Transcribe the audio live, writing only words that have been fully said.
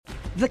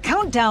The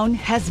countdown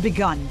has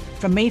begun.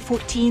 From May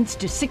 14th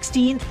to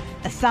 16th,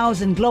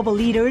 1,000 global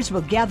leaders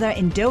will gather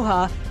in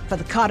Doha for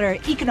the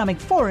Qatar Economic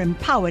Forum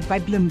powered by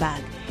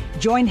Bloomberg.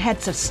 Join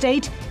heads of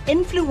state,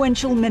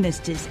 influential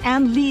ministers,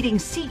 and leading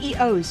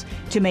CEOs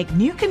to make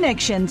new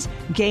connections,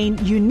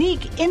 gain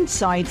unique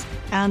insights,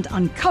 and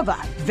uncover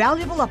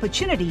valuable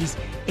opportunities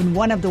in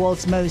one of the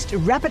world's most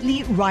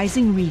rapidly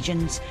rising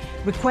regions.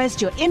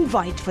 Request your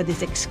invite for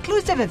this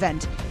exclusive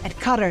event at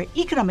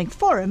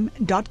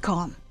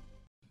QatarEconomicForum.com.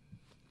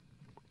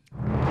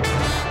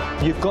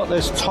 You've got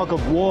this tug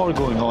of war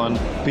going on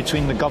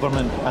between the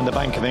government and the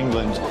Bank of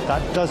England.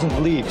 That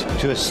doesn't lead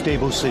to a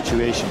stable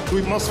situation.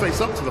 We must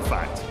face up to the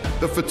fact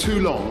that for too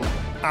long,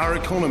 our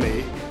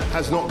economy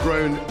has not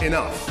grown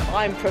enough.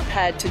 I'm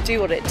prepared to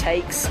do what it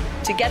takes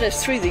to get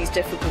us through these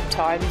difficult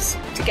times,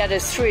 to get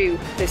us through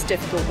this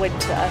difficult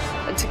winter,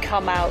 and to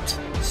come out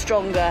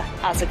stronger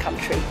as a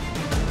country.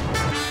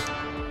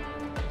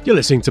 You're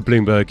listening to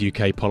Bloomberg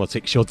UK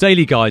Politics, your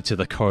daily guide to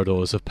the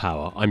corridors of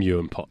power. I'm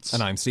Ewan Potts.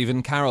 And I'm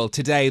Stephen Carroll.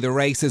 Today, the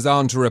race is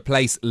on to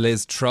replace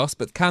Liz Truss,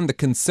 but can the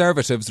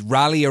Conservatives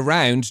rally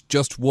around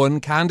just one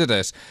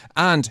candidate?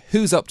 And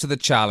who's up to the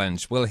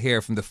challenge? We'll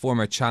hear from the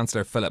former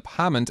Chancellor Philip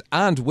Hammond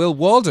and Will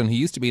Walden, who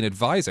used to be an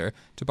advisor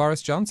to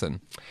Boris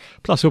Johnson.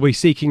 Plus, we'll be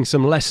seeking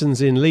some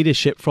lessons in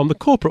leadership from the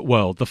corporate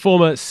world. The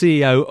former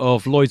CEO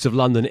of Lloyds of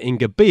London,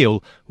 Inga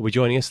Beale, will be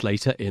joining us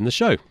later in the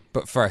show.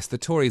 But first, the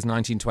Tories'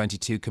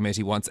 1922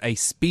 committee wants a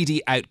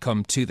speedy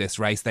outcome to this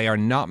race. They are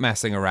not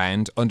messing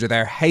around. Under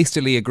their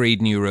hastily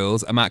agreed new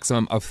rules, a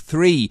maximum of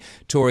 3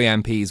 Tory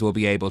MPs will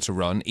be able to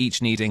run,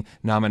 each needing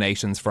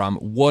nominations from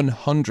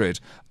 100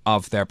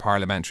 of their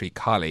parliamentary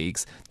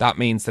colleagues. That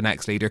means the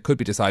next leader could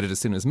be decided as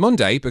soon as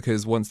Monday,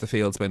 because once the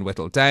field's been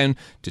whittled down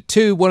to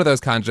 2, one of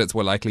those candidates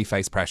will likely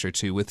face pressure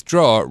to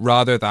withdraw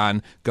rather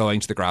than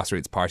going to the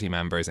grassroots party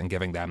members and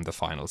giving them the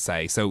final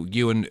say. So,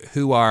 Ewan,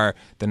 who are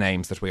the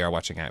names that we are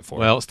watching out for?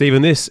 Well,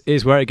 Stephen, this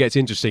is where it gets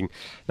interesting.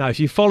 Now,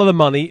 if you follow the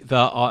money, there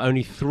are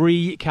only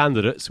 3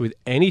 candidates with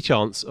any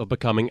chance of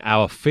becoming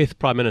our 5th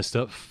Prime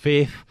Minister,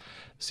 5th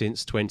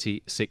since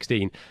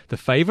 2016. The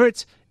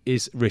favourite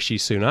is Rishi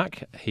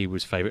Sunak. He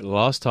was favourite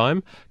last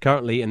time.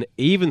 Currently an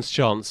evens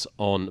chance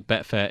on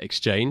Betfair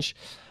Exchange.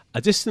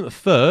 A distant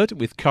third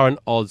with current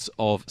odds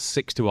of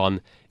 6-1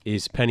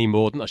 is Penny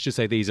Mordaunt. I should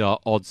say these are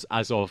odds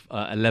as of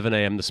 11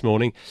 a.m. this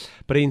morning.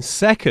 But in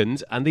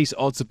second, and these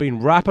odds have been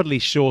rapidly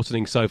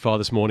shortening so far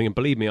this morning, and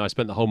believe me, I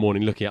spent the whole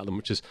morning looking at them,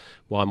 which is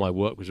why my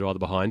work was rather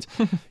behind.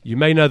 You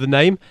may know the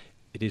name.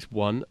 It is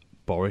one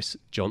Boris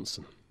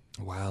Johnson.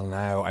 Well,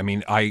 now, I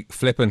mean, I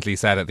flippantly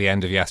said at the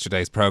end of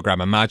yesterday's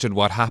programme, imagine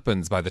what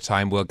happens by the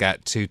time we'll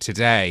get to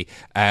today.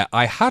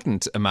 I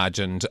hadn't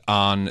imagined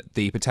on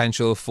the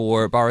potential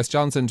for Boris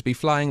Johnson to be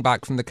flying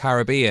back from the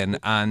Caribbean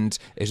and,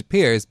 it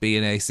appears,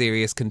 being a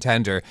serious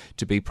contender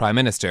to be Prime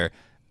Minister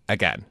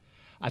again.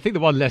 I think the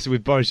one lesson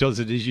with Boris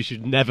Johnson is you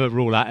should never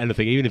rule out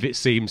anything, even if it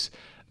seems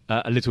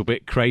a little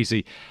bit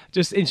crazy.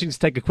 Just interesting to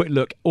take a quick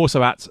look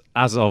also at,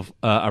 as of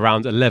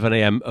around 11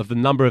 a.m, of the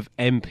number of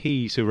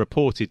MPs who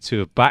reported to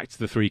have backed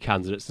the 3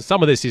 candidates. And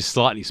some of this is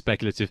slightly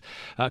speculative.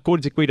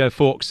 According to Guido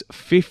Fawkes,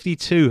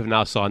 52 have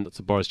now signed up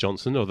to Boris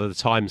Johnson, although the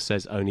Times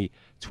says only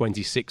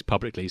 26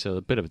 publicly, so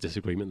a bit of a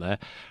disagreement there.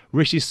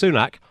 Rishi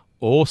Sunak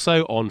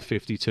also on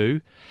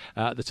 52.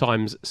 The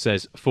Times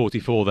says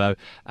 44, though.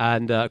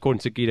 And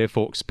according to Guido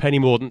Fawkes, Penny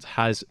Mordaunt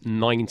has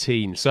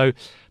 19. So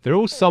they're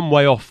all some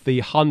way off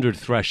the 100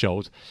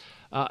 threshold.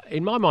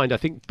 In my mind, I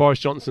think Boris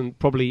Johnson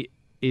probably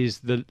is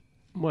the...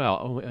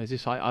 Well,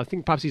 I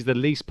think perhaps he's the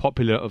least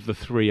popular of the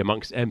 3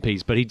 amongst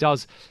MPs, but he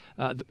does...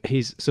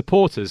 his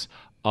supporters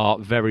are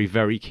very,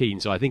 very keen.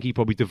 So I think he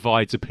probably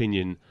divides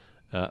opinion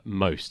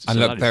most. And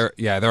so look,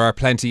 there are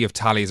plenty of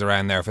tallies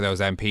around there for those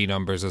MP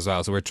numbers as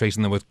well, so we're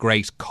treating them with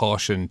great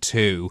caution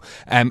too.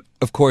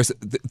 Of course,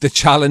 the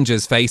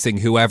challenges facing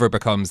whoever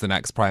becomes the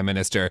next Prime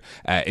Minister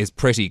is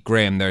pretty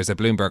grim. There's a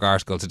Bloomberg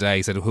article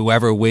today said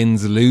whoever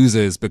wins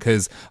loses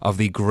because of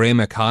the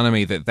grim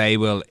economy that they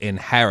will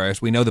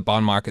inherit. We know the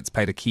bond markets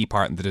played a key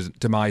part in the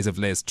demise of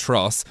Liz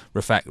Truss,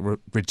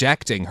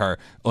 rejecting her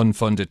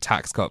unfunded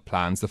tax cut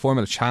plans. The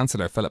former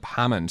Chancellor Philip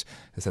Hammond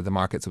has said the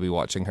markets will be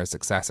watching her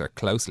successor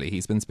closely.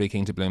 He's been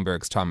speaking to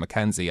Bloomberg's Tom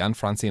Mackenzie and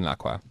Francine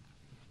Lacroix.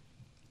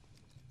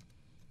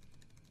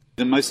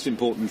 The most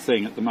important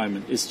thing at the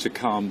moment is to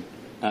calm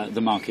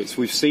the markets.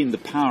 We've seen the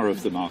power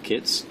of the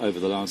markets over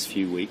the last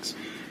few weeks.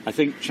 I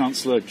think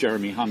Chancellor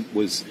Jeremy Hunt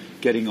was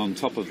getting on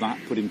top of that,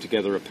 putting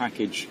together a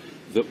package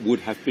that would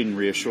have been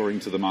reassuring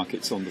to the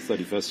markets on the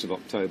 31st of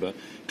October.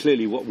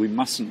 Clearly, what we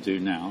mustn't do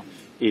now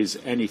is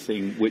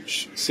anything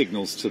which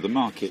signals to the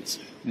markets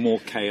more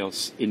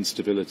chaos,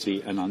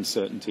 instability and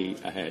uncertainty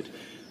ahead.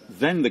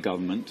 Then the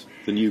government,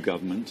 the new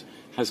government,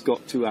 has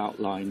got to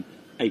outline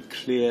a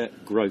clear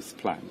growth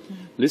plan.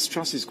 Liz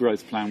Truss's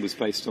growth plan was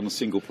based on a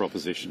single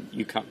proposition.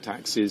 You cut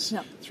taxes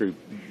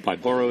by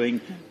borrowing,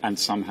 and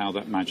somehow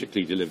that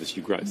magically delivers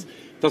you growth.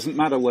 Doesn't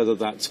matter whether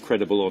that's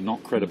credible or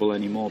not credible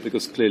anymore,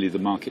 because clearly the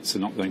markets are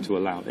not going to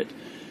allow it.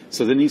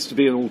 So there needs to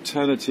be an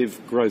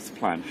alternative growth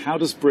plan. How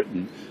does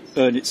Britain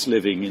earn its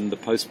living in the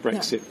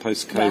post-Brexit,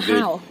 post-COVID,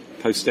 how?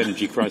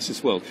 post-energy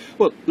crisis world?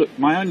 Well, look,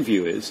 my own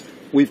view is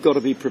we've got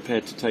to be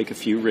prepared to take a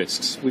few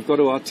risks. We've got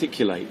to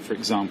articulate, for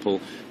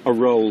example, a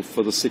role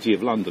for the City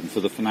of London, for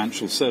the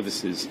financial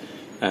services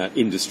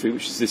industry,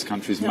 which is this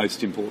country's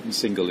most important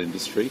single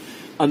industry.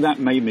 And that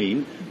may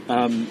mean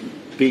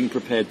being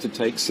prepared to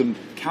take some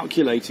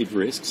calculated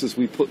risks as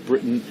we put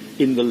Britain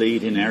in the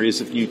lead in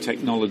areas of new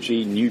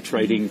technology, new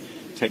trading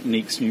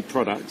techniques, new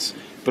products.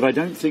 But I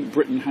don't think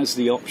Britain has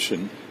the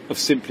option of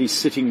simply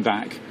sitting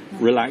back,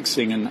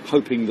 relaxing and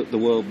hoping that the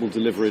world will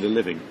deliver it a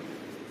living.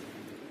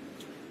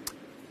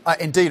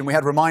 Indeed, and we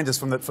had reminders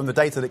from the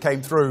data that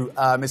came through,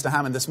 Mr.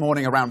 Hammond, this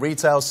morning around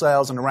retail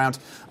sales and around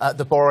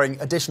the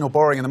additional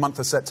borrowing in the month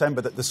of September,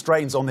 that the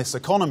strains on this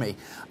economy.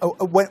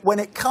 When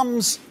it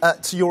comes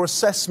to your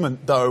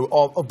assessment, though,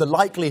 of the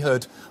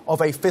likelihood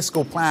of a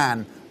fiscal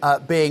plan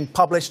being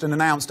published and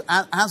announced,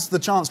 as the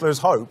Chancellor has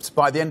hoped,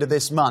 by the end of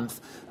this month,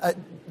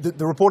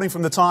 the reporting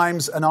from the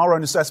Times and our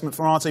own assessment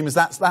from our team is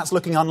that's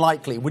looking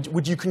unlikely.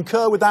 Would you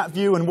concur with that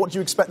view, and what do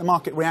you expect the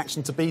market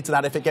reaction to be to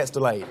that if it gets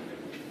delayed?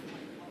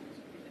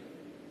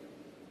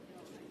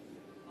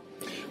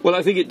 Well,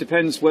 I think it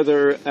depends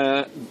whether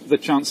the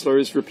Chancellor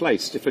is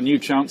replaced. If a new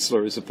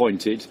Chancellor is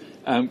appointed,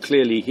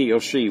 clearly he or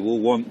she will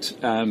want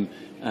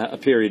a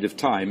period of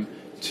time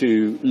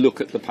to look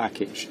at the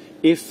package.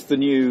 If the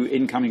new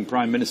incoming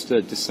Prime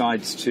Minister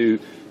decides to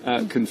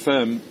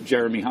confirm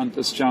Jeremy Hunt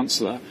as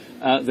Chancellor,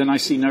 then I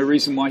see no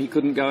reason why he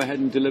couldn't go ahead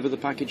and deliver the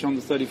package on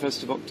the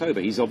 31st of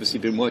October. He's obviously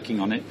been working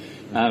on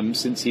it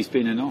since he's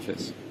been in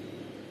office.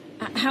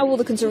 How will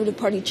the Conservative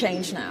Party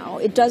change now?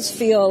 It does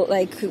feel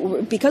like,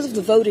 because of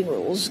the voting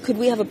rules, could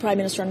we have a Prime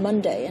Minister on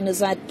Monday? And is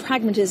that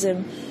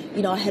pragmatism,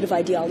 ahead of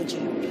ideology?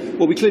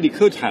 Well, we clearly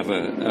could have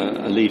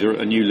a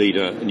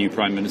new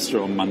Prime Minister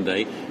on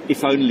Monday,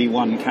 if only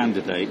one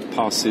candidate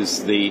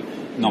passes the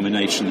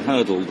nomination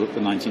hurdle that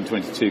the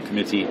 1922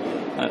 committee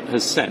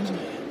has set.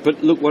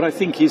 But look, what I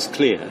think is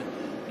clear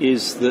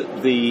is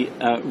that the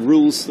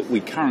rules that we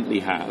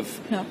currently have,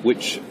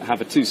 which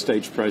have a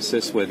two-stage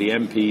process where the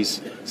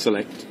MPs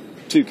select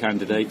two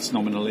candidates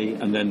nominally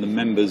and then the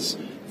members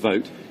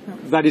vote,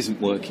 that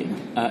isn't working.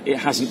 It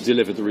hasn't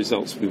delivered the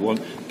results we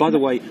want. By the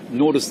way,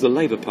 nor does the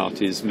Labour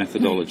Party's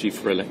methodology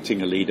for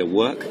electing a leader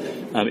work.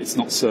 It's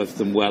not served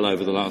them well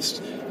over the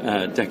last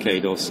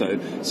decade or so.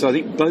 So I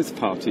think both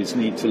parties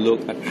need to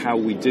look at how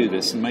we do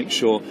this and make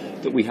sure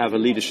that we have a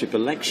leadership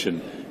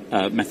election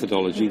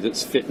methodology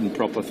that's fit and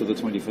proper for the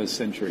 21st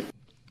century.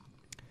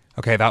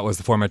 OK, that was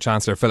the former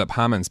Chancellor Philip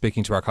Hammond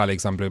speaking to our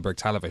colleagues on Bloomberg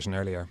Television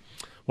earlier.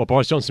 Well,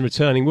 Boris Johnson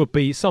returning would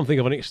be something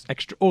of an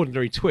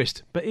extraordinary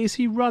twist, but is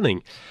he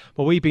running?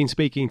 Well, we've been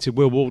speaking to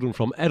Will Walden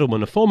from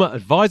Edelman, a former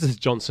advisor to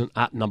Johnson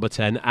at Number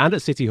 10 and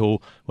at City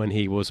Hall when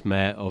he was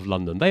Mayor of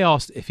London. They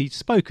asked if he'd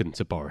spoken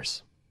to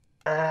Boris.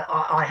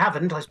 I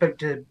haven't. I spoke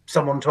to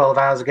someone 12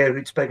 hours ago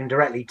who'd spoken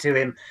directly to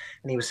him,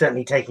 and he was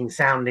certainly taking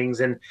soundings.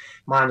 And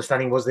my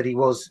understanding was that he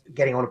was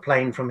getting on a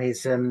plane from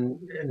his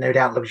no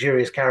doubt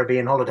luxurious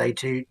Caribbean holiday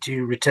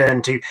to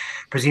return to,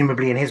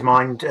 presumably in his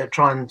mind,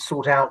 try and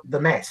sort out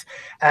the mess.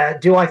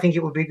 Do I think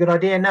it would be a good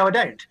idea? No, I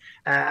don't.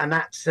 And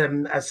that's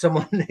as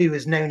someone who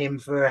has known him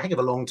for a heck of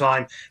a long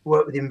time,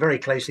 worked with him very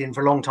closely, and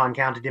for a long time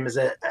counted him as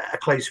a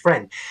close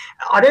friend.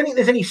 I don't think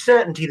there's any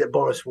certainty that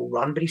Boris will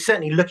run, but he's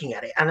certainly looking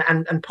at it.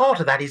 And part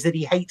of that is that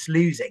he hates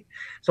losing.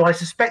 So I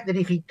suspect that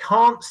if he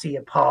can't see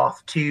a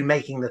path to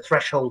making the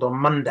threshold on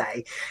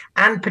Monday,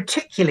 and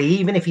particularly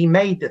even if he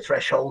made the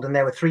threshold and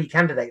there were three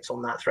candidates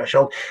on that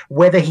threshold,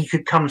 whether he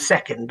could come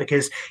second,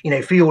 because,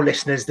 for your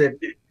listeners, the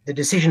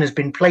decision has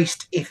been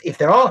placed, if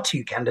there are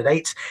two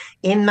candidates,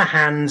 in the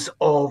hands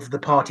of the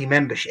party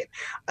membership.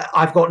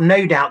 I've got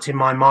no doubts in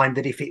my mind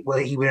that if he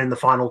were in the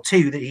final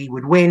two, that he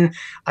would win.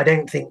 I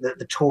don't think that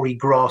the Tory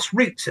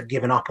grassroots have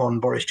given up on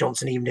Boris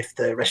Johnson, even if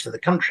the rest of the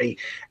country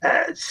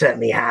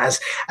certainly has.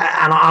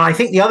 And I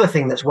think the other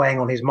thing that's weighing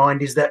on his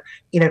mind is that,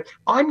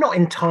 I'm not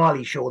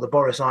entirely sure that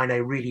Boris I know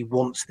really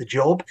wants the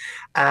job.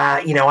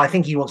 I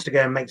think he wants to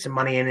go and make some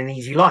money in an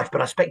easy life,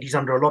 but I suspect he's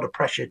under a lot of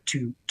pressure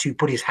to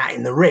put his hat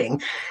in the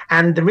ring.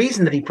 And the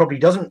reason that he probably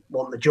doesn't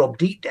want the job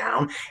deep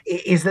down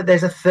is that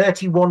there's a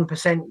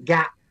 31%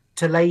 gap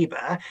to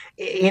Labour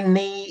in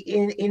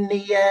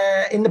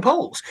the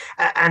polls,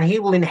 and he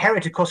will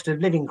inherit a cost of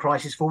living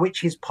crisis for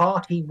which his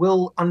party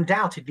will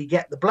undoubtedly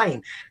get the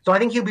blame. So I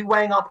think he'll be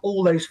weighing up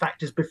all those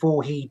factors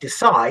before he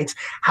decides.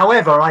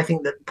 However, I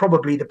think that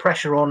probably the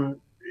pressure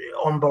on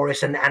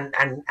Boris and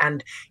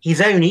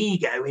his own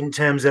ego in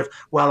terms of,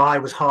 well, I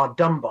was hard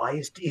done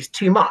by, is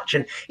too much.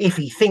 And if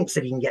he thinks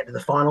that he can get to the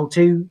final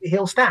two,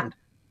 he'll stand.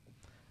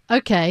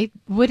 OK,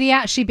 would he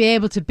actually be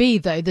able to be,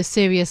 though, the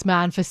serious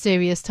man for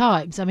serious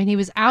times? I mean, he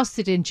was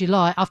ousted in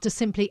July after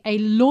simply a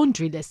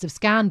laundry list of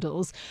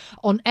scandals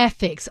on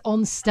ethics,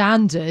 on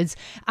standards.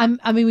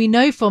 I mean, we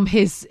know from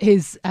his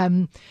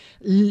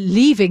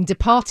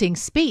departing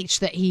speech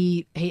that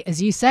he,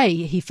 as you say,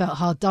 he felt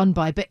hard done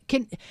by. But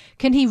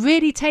can he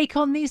really take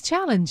on these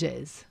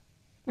challenges?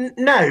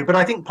 No, but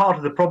I think part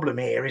of the problem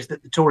here is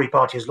that the Tory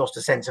party has lost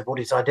a sense of what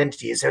its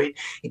identity is. So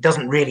it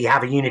doesn't really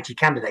have a unity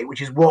candidate,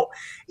 which is what,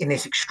 in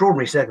this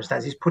extraordinary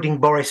circumstance, is putting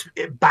Boris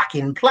back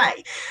in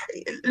play.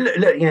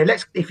 Look,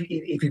 let's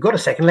if you've got a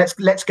second,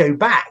 let's go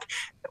back.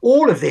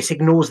 All of this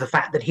ignores the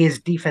fact that his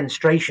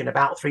defenestration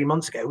about 3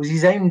 months ago was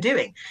his own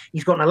doing.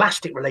 He's got an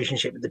elastic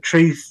relationship with the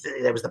truth.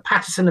 There was the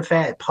Patterson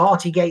affair,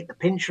 Partygate, the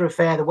Pincher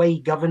affair, the way he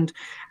governed.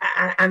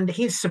 And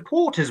his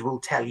supporters will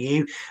tell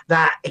you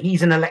that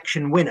he's an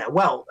election winner.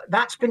 Well,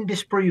 that's been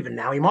disproven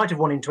now. He might have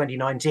won in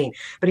 2019,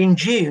 but in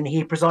June,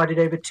 he presided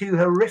over 2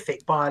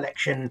 horrific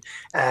by-election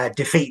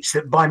defeats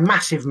by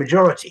massive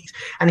majorities.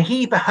 And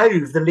he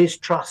behoved the Liz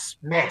Truss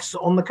mess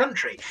on the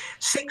country.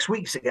 6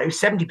 weeks ago,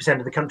 70%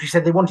 of the country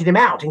said they wanted him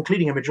out,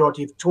 including a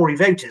majority of Tory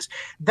voters.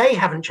 They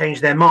haven't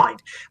changed their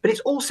mind. But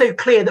it's also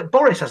clear that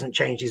Boris hasn't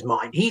changed his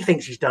mind. He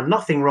thinks he's done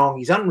nothing wrong.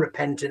 He's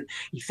unrepentant.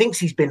 He thinks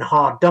he's been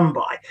hard done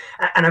by.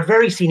 And a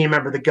very senior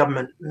member of the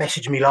government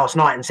messaged me last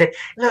night and said,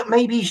 look,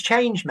 maybe he's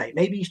changed, mate.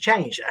 Maybe he's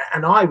changed.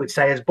 And I would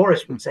say, as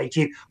Boris would say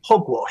to you,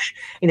 hogwash.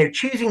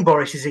 Choosing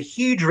Boris is a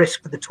huge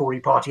risk for the Tory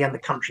party and the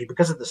country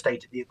because of the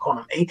state of the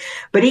economy.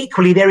 But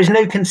equally, there is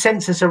no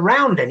consensus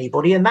around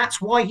anybody, and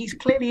that's why he's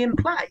clearly in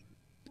play.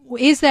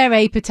 Is there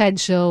a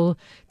potential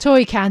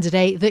Tory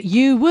candidate that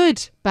you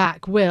would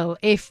back, Will,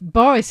 if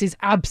Boris is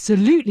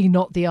absolutely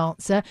not the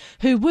answer?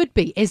 Who would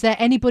be? Is there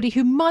anybody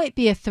who might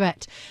be a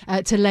threat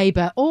to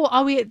Labour? Or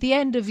are we at the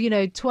end of,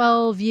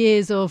 12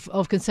 years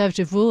of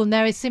Conservative rule and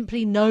there is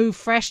simply no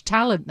fresh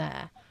talent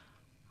there?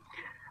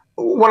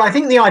 Well, I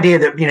think the idea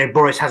that,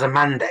 Boris has a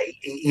mandate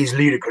is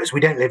ludicrous. We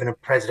don't live in a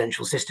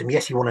presidential system.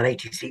 Yes, he won an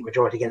 80-seat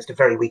majority against a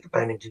very weak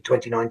opponent in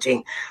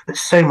 2019, but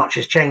so much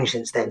has changed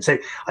since then. So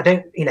I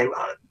don't,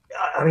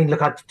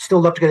 look, I'd still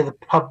love to go to the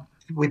pub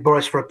with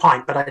Boris for a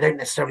pint, but I don't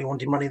necessarily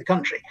want him running the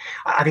country.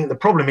 I think the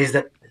problem is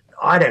that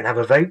I don't have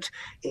a vote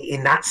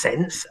in that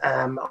sense.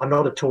 I'm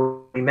not a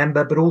Tory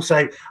member, but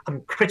also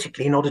I'm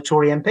critically not a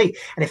Tory MP.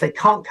 And if they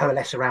can't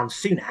coalesce around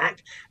Sunak,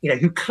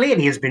 who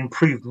clearly has been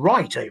proved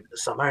right over the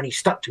summer and he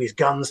stuck to his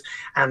guns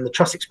and the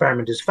Truss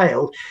experiment has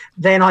failed,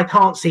 then I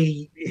can't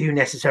see who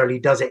necessarily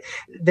does it.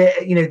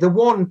 The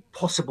one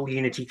possible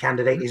unity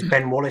candidate is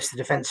Ben Wallace, the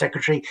Defence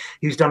Secretary,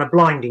 who's done a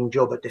blinding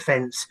job at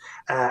defence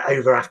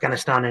over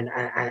Afghanistan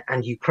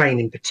and Ukraine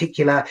in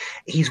particular.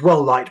 He's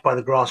well liked by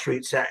the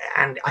grassroots,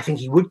 and I think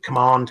he would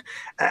command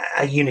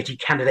a unity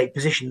candidate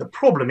position. The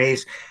problem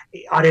is,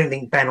 I don't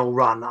think Ben will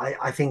run.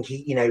 I think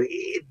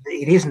it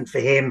isn't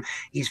for him.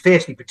 He's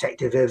fiercely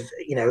protective of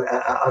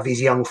his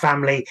young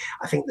family.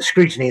 I think the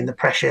scrutiny and the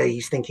pressure,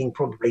 he's thinking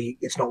probably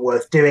it's not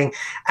worth doing.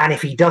 And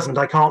if he doesn't,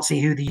 I can't see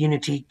who the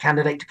unity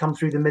candidate to come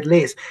through the middle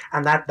is.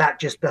 And that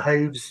just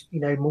behoves,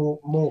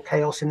 more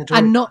chaos in the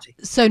Tory party.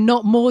 So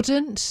not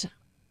Mordaunt?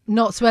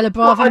 Not Suella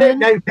Braverman? Well, I don't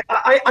know.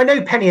 I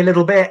know Penny a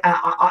little bit.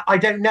 I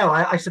don't know.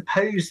 I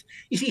suppose.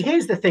 You see,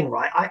 here's the thing,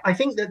 right? I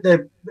think that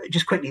the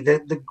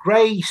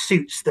grey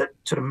suits that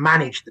sort of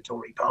manage the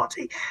Tory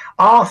party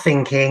are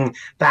thinking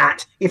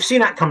that if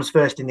Sunak comes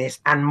first in this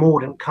and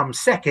Mordaunt comes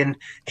second,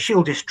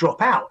 she'll just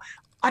drop out.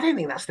 I don't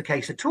think that's the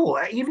case at all.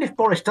 Even if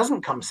Boris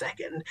doesn't come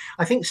second,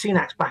 I think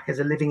Sunak's back as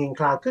a living in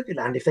cloud cuckoo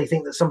land if they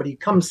think that somebody who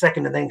comes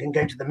second and then can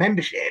go to the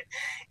membership,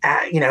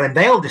 and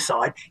they'll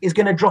decide, is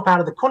going to drop out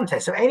of the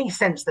contest. So any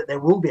sense that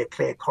there will be a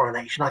clear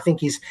coronation, I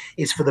think, is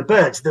for the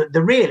birds.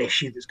 The real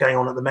issue that's going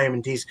on at the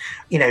moment is,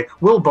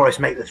 will Boris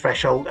make the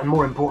threshold? And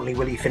more importantly,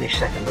 will he finish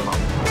second or not?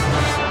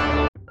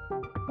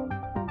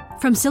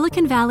 From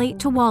Silicon Valley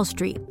to Wall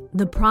Street,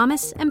 the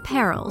promise and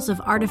perils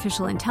of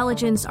artificial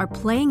intelligence are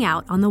playing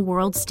out on the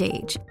world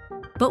stage.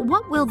 But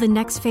what will the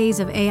next phase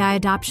of AI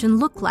adoption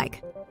look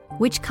like?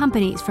 Which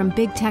companies, from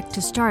big tech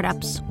to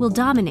startups, will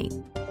dominate?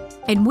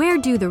 And where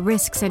do the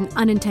risks and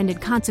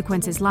unintended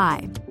consequences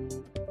lie?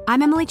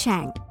 I'm Emily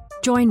Chang.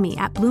 Join me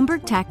at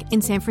Bloomberg Tech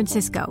in San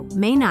Francisco,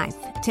 May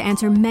 9th, to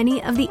answer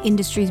many of the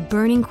industry's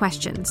burning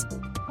questions,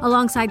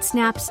 alongside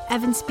Snap's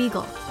Evan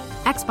Spiegel,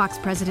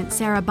 Xbox President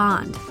Sarah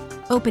Bond,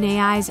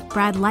 OpenAI's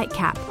Brad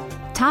Lightcap,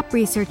 top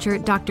researcher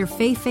Dr.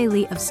 Fei-Fei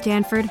Li of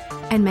Stanford,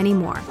 and many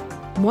more.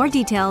 More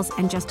details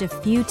and just a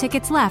few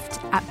tickets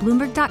left at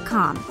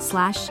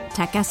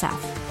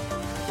Bloomberg.com/TechSF.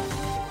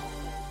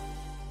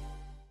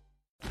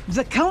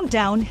 The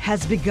countdown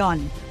has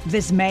begun.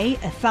 This May,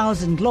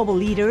 1,000 global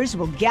leaders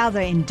will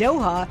gather in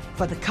Doha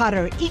for the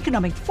Qatar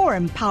Economic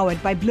Forum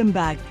powered by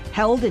Bloomberg,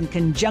 held in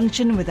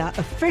conjunction with our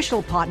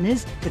official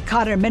partners, the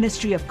Qatar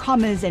Ministry of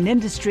Commerce and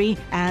Industry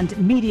and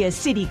Media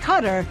City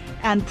Qatar,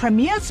 and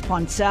premier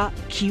sponsor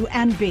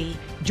QNB.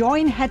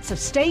 Join heads of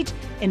state,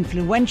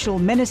 influential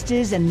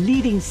ministers, and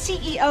leading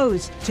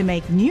CEOs to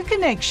make new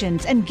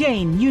connections and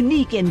gain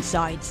unique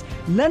insights.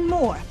 Learn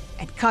more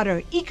at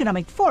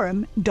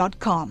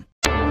QatarEconomicForum.com.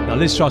 Now,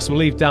 Liz Truss will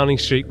leave Downing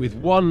Street with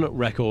one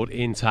record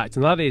intact,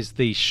 and that is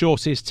the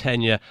shortest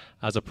tenure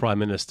as a Prime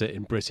Minister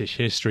in British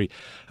history.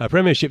 Her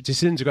premiership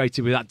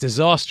disintegrated with that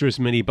disastrous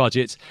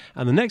mini-budget,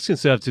 and the next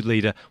Conservative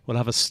leader will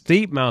have a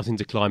steep mountain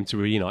to climb to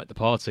reunite the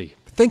party.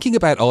 Thinking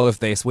about all of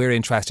this, we're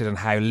interested in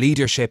how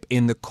leadership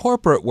in the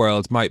corporate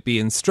world might be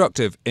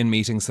instructive in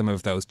meeting some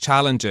of those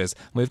challenges.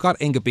 We've got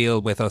Inga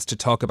Beale with us to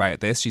talk about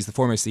this. She's the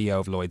former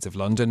CEO of Lloyd's of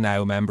London,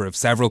 now a member of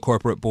several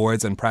corporate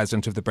boards and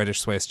president of the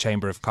British Swiss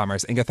Chamber of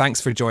Commerce. Inga, thanks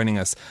for joining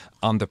us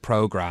on the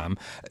programme.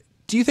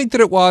 Do you think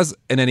that it was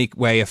in any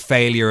way a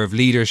failure of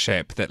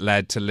leadership that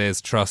led to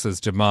Liz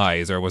Truss's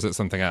demise, or was it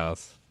something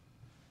else?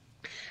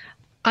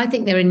 I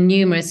think there are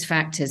numerous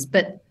factors,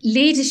 but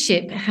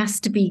leadership has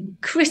to be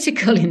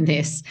critical in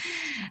this.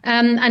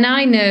 And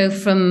I know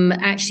from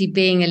actually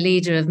being a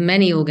leader of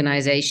many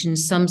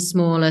organizations, some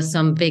smaller,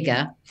 some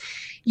bigger,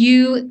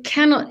 you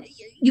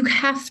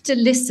have to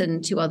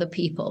listen to other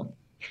people.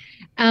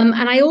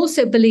 And I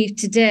also believe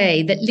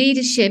today that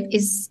leadership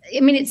it's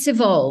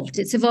evolved.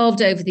 It's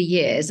evolved over the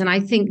years. And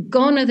I think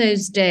gone are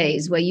those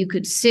days where you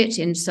could sit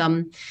in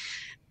some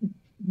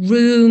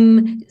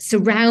room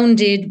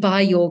surrounded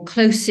by your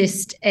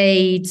closest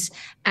aides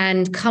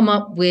and come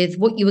up with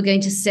what you were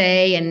going to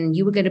say, and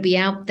you were going to be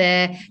out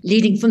there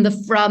leading from the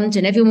front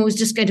and everyone was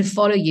just going to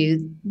follow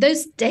you.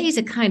 Those days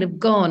are kind of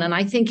gone. And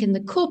I think in the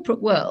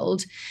corporate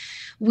world,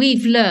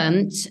 we've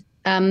learned,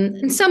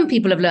 and some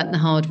people have learned the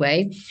hard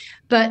way,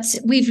 but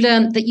we've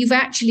learned that you've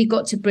actually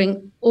got to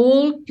bring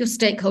all your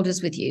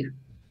stakeholders with you.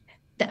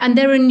 And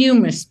there are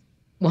numerous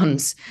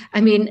ones.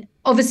 I mean,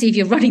 obviously, if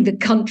you're running the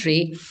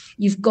country,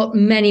 you've got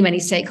many, many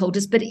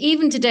stakeholders. But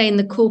even today in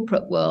the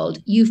corporate world,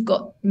 you've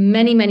got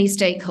many, many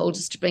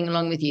stakeholders to bring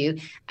along with you,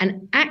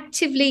 and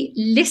actively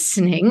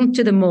listening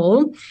to them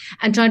all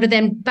and trying to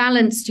then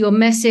balance your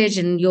message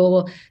and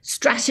your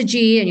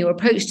strategy and your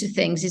approach to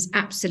things is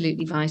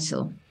absolutely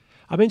vital.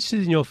 I'm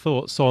interested in your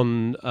thoughts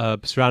on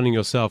surrounding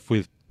yourself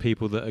with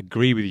people that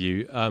agree with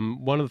you.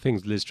 One of the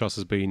things Liz Truss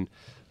has been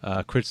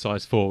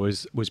criticised for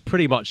was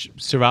pretty much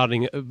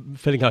filling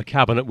her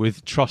cabinet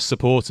with Truss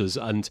supporters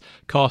and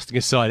casting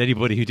aside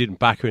anybody who didn't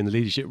back her in the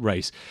leadership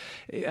race.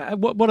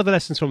 What are the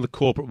lessons from the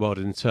corporate world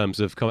in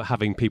terms of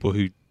having people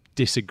who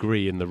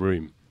disagree in the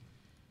room?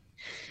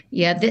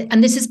 Yeah,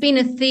 and this has been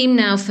a theme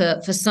now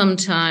for some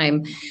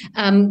time,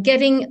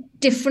 getting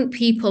different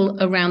people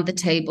around the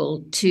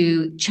table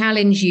to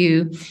challenge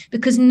you,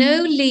 because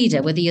no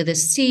leader, whether you're the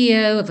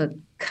CEO of a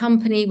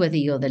company, whether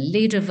you're the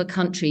leader of a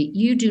country,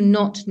 you do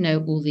not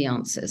know all the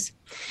answers.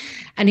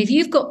 And if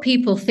you've got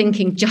people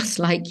thinking just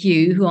like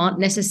you, who aren't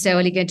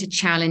necessarily going to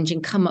challenge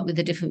and come up with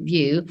a different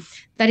view,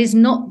 that is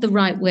not the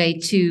right way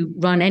to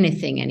run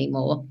anything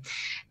anymore.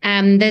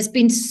 And there's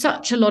been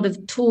such a lot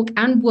of talk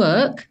and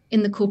work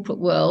in the corporate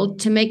world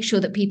to make sure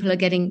that people are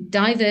getting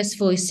diverse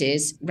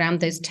voices around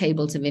those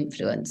tables of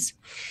influence.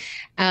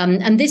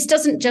 And this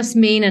doesn't just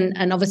mean,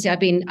 and obviously I've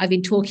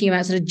been talking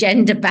about sort of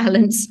gender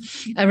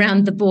balance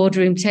around the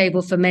boardroom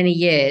table for many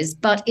years,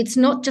 but it's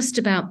not just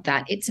about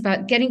that. It's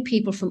about getting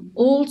people from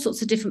all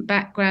sorts of different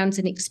backgrounds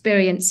and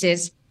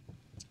experiences,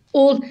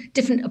 all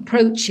different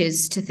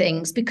approaches to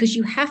things, because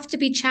you have to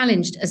be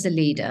challenged as a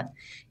leader.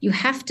 You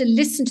have to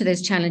listen to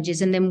those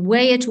challenges and then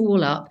weigh it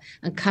all up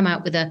and come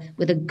out with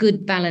a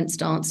good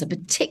balanced answer,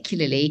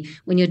 particularly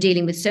when you're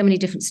dealing with so many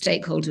different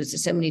stakeholders with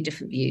so many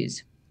different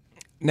views.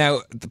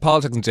 Now, the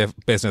politics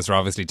and business are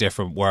obviously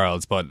different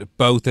worlds, but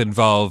both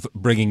involve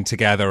bringing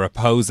together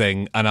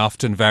opposing and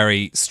often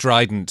very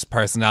strident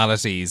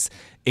personalities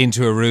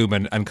into a room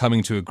and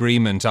coming to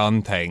agreement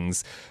on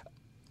things.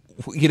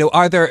 You know,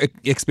 are there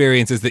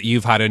experiences that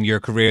you've had in your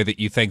career that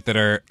you think that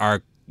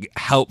are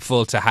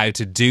helpful to how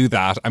to do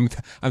that? I'm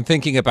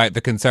thinking about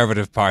the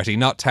Conservative Party,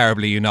 not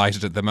terribly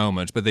united at the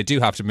moment, but they do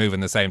have to move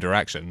in the same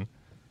direction.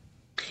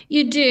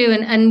 You do,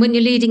 and when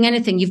you're leading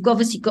anything, you've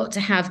obviously got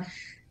to have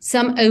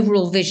some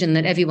overall vision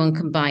that everyone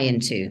can buy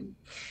into,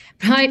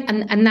 right?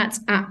 And that's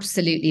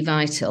absolutely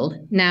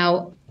vital.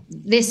 Now,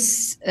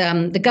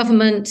 the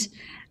government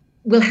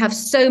will have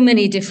so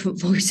many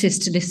different voices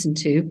to listen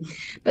to,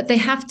 but they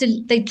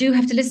do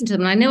have to listen to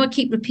them. And I know I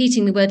keep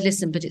repeating the word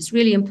listen, but it's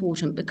really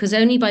important, because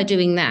only by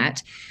doing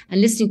that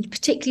and listening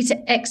particularly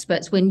to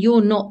experts when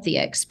you're not the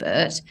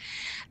expert,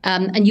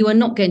 and you are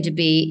not going to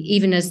be,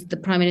 even as the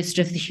Prime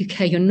Minister of the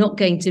UK, you're not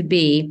going to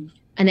be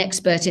an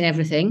expert in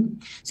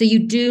everything. So you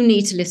do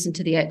need to listen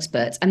to the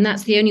experts. And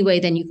that's the only way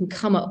then you can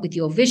come up with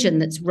your vision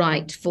that's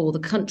right for the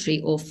country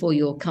or for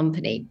your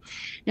company.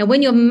 Now,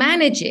 when you're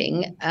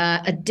managing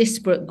a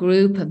disparate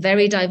group, a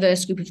very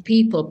diverse group of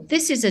people,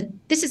 this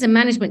is a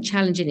management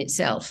challenge in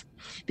itself,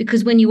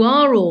 because when you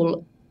are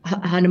all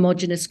a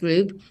homogenous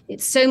group,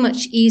 it's so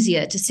much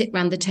easier to sit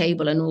around the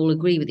table and all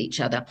agree with each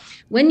other.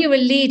 When you're a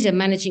leader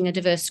managing a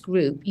diverse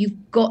group,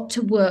 you've got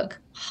to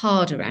work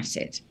harder at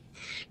it.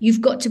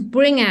 You've got to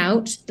bring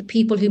out the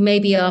people who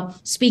maybe are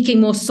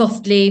speaking more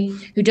softly,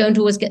 who don't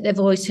always get their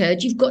voice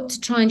heard. You've got to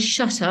try and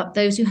shut up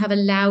those who have a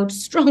loud,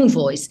 strong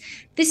voice.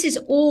 This is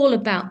all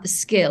about the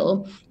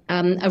skill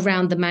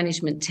around the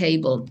management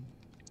table.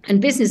 And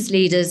business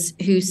leaders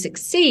who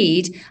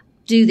succeed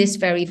do this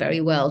very, very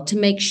well to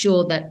make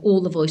sure that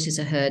all the voices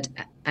are heard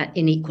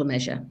in equal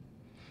measure.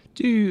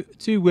 Do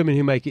women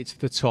who make it to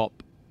the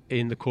top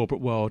in the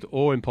corporate world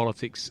or in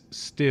politics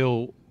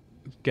still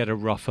get a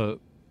rougher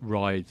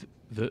ride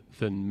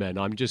than men.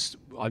 I'm just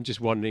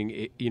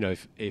wondering,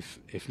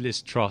 if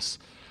Liz Truss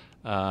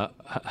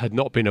had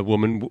not been a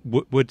woman,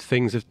 would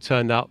things have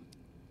turned out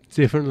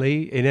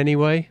differently in any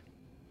way?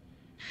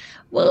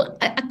 Well,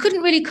 I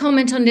couldn't really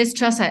comment on Liz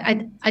Truss.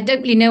 I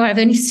don't really know. I've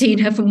only seen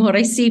her from what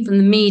I see from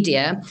the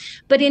media.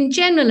 But in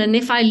general, and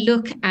if I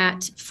look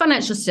at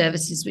financial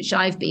services, which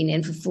I've been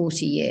in for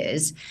 40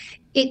 years,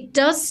 it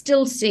does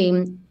still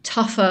seem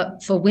tougher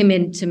for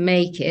women to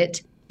make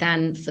it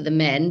than for the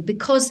men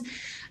because,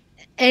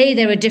 A,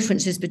 there are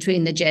differences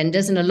between the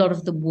genders, and a lot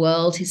of the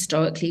world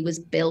historically was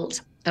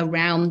built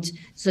around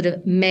sort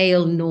of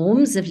male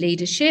norms of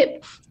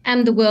leadership.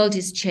 And the world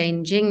is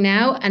changing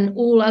now, and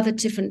all other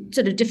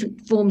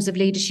different forms of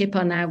leadership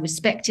are now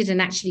respected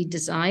and actually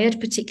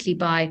desired, particularly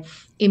by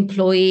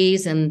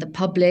employees and the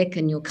public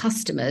and your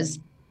customers.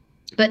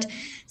 But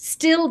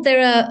still,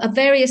 there are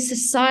various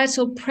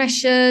societal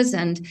pressures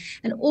and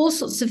all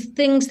sorts of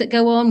things that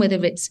go on,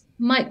 whether it's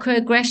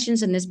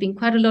microaggressions, and there's been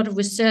quite a lot of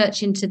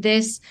research into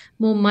this,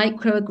 more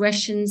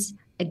microaggressions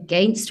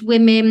against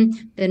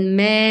women than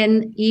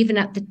men, even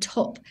at the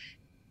top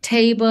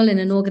table in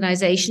an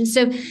organization.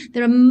 So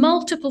there are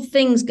multiple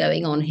things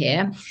going on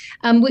here,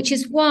 which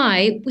is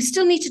why we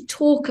still need to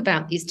talk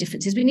about these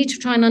differences. We need to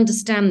try and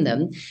understand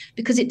them,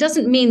 because it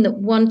doesn't mean that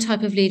one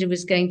type of leader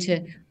is going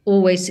to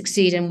always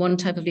succeed and one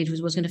type of leader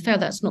is always going to fail.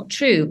 That's not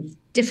true.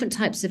 Different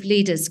types of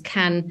leaders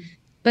can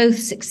both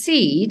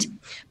succeed,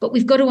 but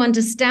we've got to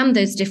understand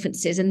those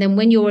differences. And then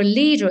when you're a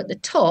leader at the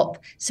top,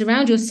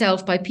 surround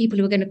yourself by people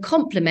who are going to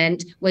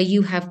complement where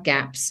you have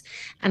gaps.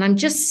 And I'm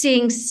just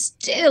seeing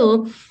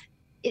still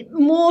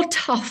more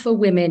tough for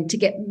women to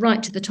get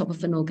right to the top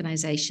of an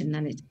organisation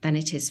than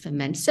it is for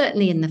men,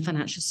 certainly in the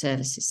financial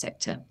services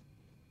sector.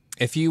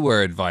 If you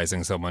were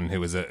advising someone who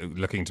was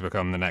looking to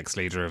become the next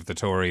leader of the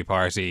Tory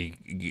party,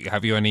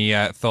 have you any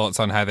thoughts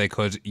on how they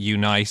could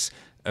unite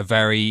a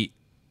very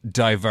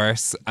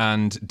diverse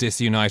and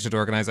disunited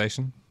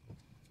organisation?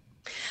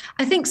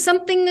 I think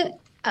something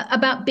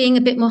about being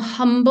a bit more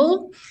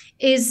humble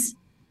is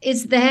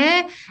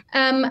there.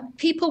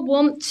 People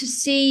want to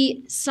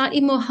see slightly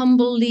more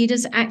humble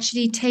leaders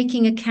actually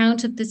taking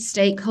account of the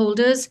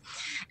stakeholders.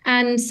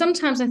 And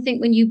sometimes I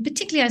think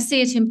particularly I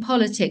see it in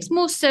politics,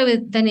 more so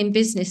than in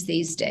business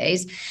these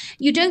days,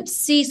 you don't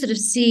see sort of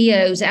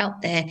CEOs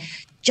out there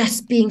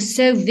just being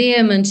so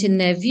vehement in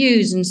their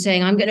views and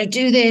saying, I'm going to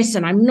do this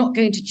and I'm not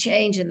going to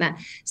change and that.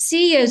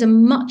 CEOs are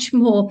much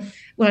more,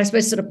 well, I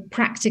suppose, sort of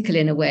practical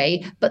in a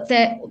way, but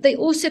they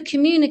also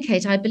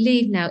communicate, I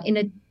believe now, in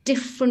a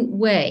different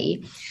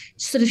way,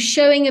 sort of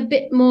showing a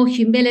bit more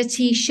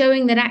humility,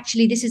 showing that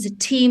actually this is a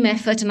team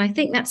effort. And I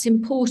think that's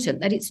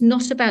important, that it's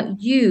not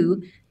about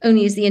you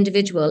only as the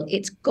individual.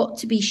 It's got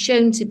to be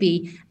shown to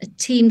be a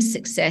team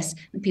success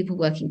and people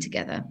working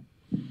together.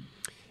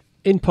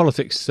 In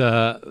politics,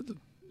 a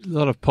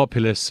lot of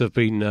populists have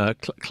been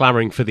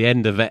clamouring for the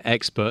end of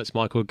experts,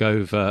 Michael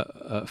Gove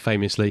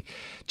famously.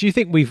 Do you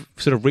think we've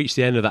sort of reached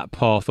the end of that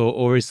path,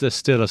 or is there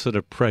still a sort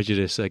of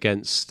prejudice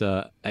against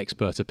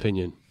expert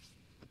opinion?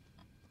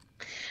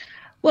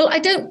 Well,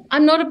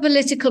 I'm not a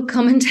political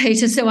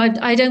commentator, so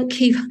I don't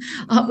keep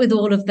up with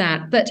all of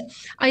that. But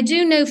I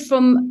do know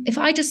if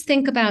I just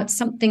think about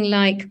something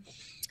like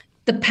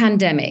the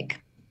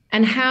pandemic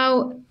and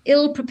how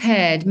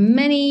ill-prepared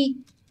many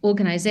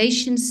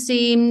organizations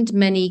seemed,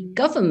 many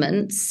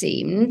governments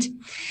seemed,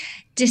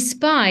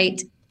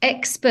 despite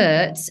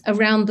experts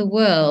around the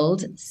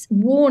world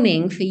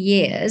warning for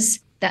years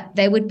that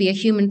there would be a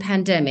human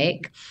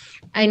pandemic.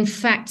 In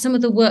fact, some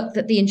of the work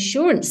that the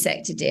insurance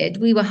sector did,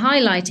 we were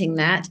highlighting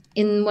that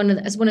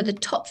as one of the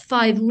top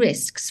 5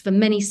 risks for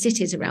many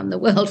cities around the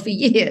world for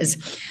years.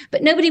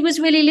 But nobody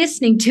was really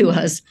listening to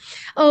us.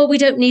 Oh, we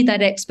don't need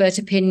that expert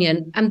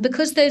opinion. And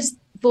because those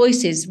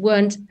voices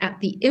weren't at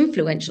the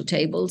influential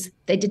tables,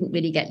 they didn't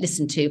really get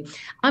listened to.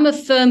 I'm a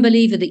firm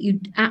believer that you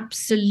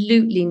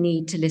absolutely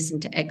need to listen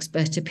to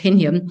expert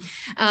opinion.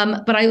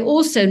 But I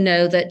also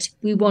know that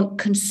we want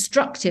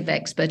constructive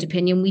expert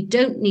opinion. We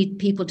don't need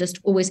people just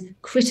always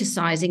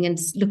criticising and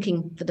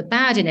looking for the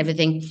bad in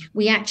everything.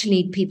 We actually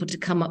need people to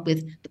come up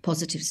with the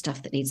positive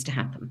stuff that needs to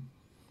happen.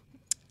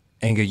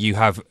 Inga,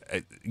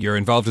 you're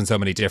involved in so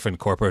many different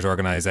corporate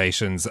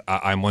organisations.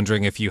 I'm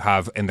wondering if you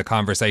have, in the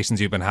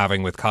conversations you've been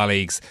having with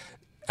colleagues,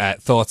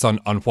 thoughts on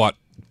what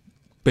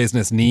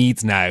business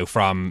needs now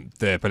from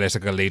the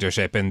political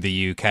leadership in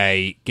the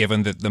UK,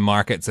 given that the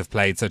markets have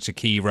played such a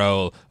key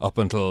role up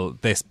until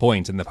this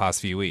point in the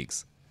past few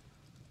weeks.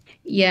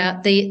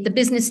 Yeah, the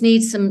business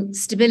needs some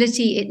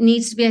stability. It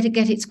needs to be able to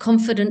get its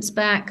confidence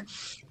back,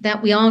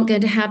 that we aren't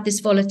going to have this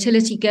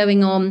volatility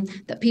going on,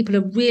 that people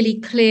are really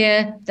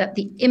clear that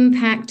the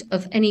impact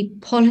of any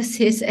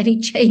policies, any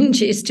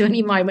changes to any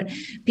environment,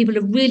 people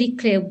are really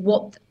clear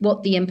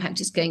what the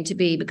impact is going to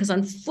be. Because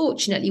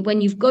unfortunately,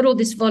 when you've got all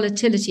this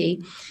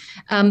volatility,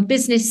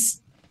 business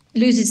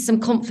loses some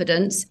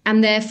confidence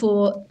and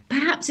therefore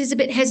perhaps is a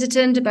bit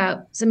hesitant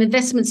about some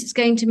investments it's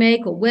going to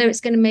make or where it's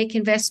going to make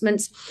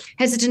investments,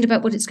 hesitant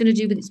about what it's going to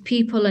do with its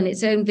people and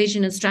its own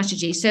vision and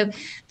strategy. So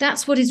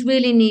that's what is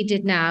really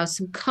needed now,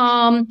 some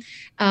calm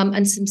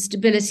and some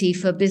stability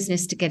for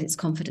business to get its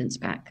confidence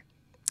back.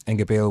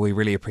 Inga Beale, we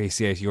really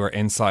appreciate your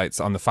insights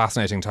on the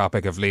fascinating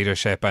topic of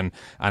leadership and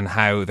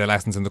how the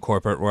lessons in the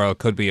corporate world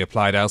could be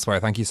applied elsewhere.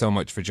 Thank you so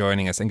much for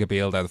joining us. Inga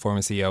Beale, the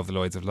former CEO of the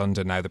Lloyd's of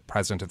London, now the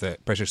president of the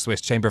British Swiss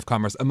Chamber of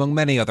Commerce, among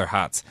many other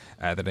hats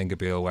that Inga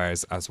Beale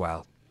wears as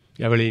well.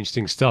 Yeah, really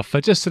interesting stuff.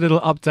 Just a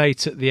little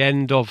update at the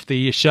end of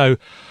the show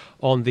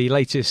on the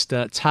latest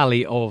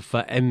tally of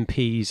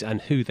MPs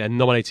and who they're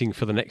nominating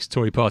for the next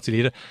Tory party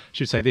leader. I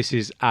should say this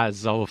is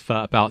as of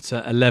about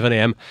 11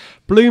 a.m.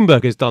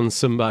 Bloomberg has done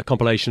some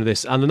compilation of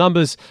this, and the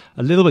numbers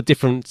a little bit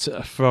different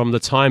from the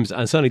Times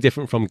and certainly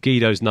different from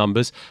Guido's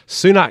numbers.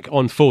 Sunak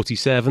on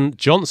 47,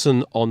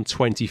 Johnson on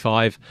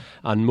 25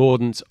 and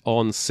Mordaunt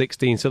on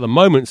 16. So at the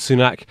moment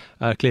Sunak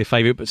clear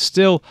favourite, but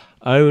still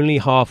only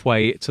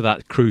halfway to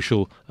that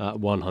crucial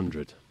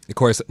 100. Of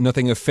course,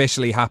 nothing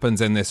officially happens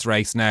in this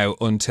race now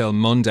until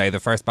Monday. The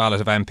first ballot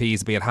of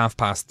MPs will be at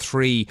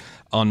 3:30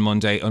 on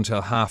Monday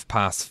until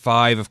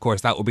 5:30. Of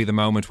course, that will be the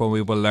moment when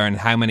we will learn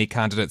how many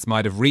candidates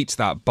might have reached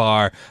that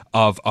bar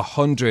of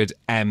 100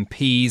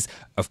 MPs.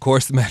 Of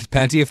course,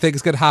 plenty of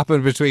things could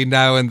happen between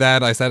now and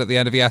then. I said at the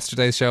end of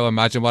yesterday's show,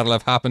 imagine what will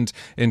have happened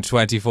in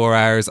 24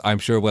 hours. I'm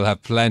sure we'll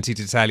have plenty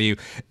to tell you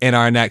in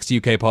our next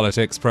UK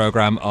Politics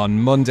programme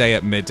on Monday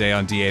at midday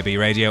on DAB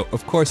Radio.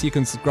 Of course, you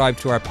can subscribe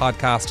to our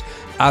podcast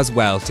as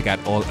well to get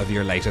all of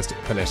your latest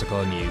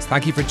political news.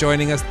 Thank you for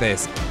joining us.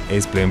 This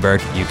is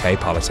Bloomberg UK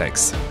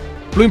Politics.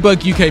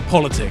 Bloomberg UK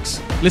Politics.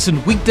 Listen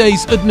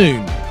weekdays at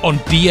noon on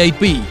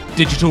DAB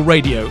Digital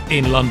Radio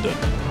in London.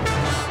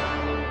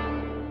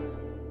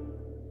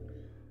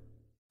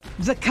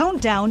 The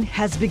countdown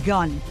has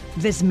begun.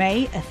 This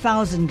May,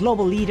 1,000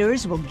 global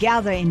leaders will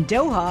gather in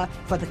Doha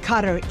for the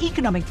Qatar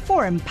Economic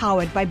Forum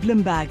powered by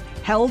Bloomberg,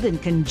 held in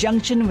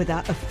conjunction with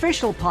our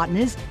official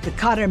partners, the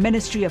Qatar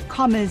Ministry of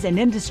Commerce and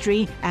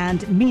Industry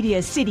and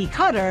Media City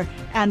Qatar,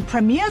 and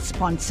premier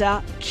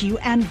sponsor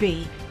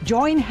QNB.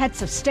 Join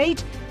heads of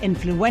state,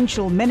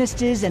 influential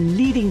ministers and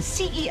leading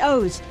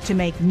CEOs to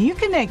make new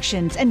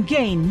connections and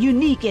gain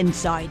unique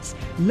insights.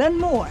 Learn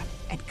more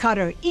at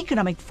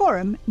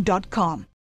QatarEconomicForum.com.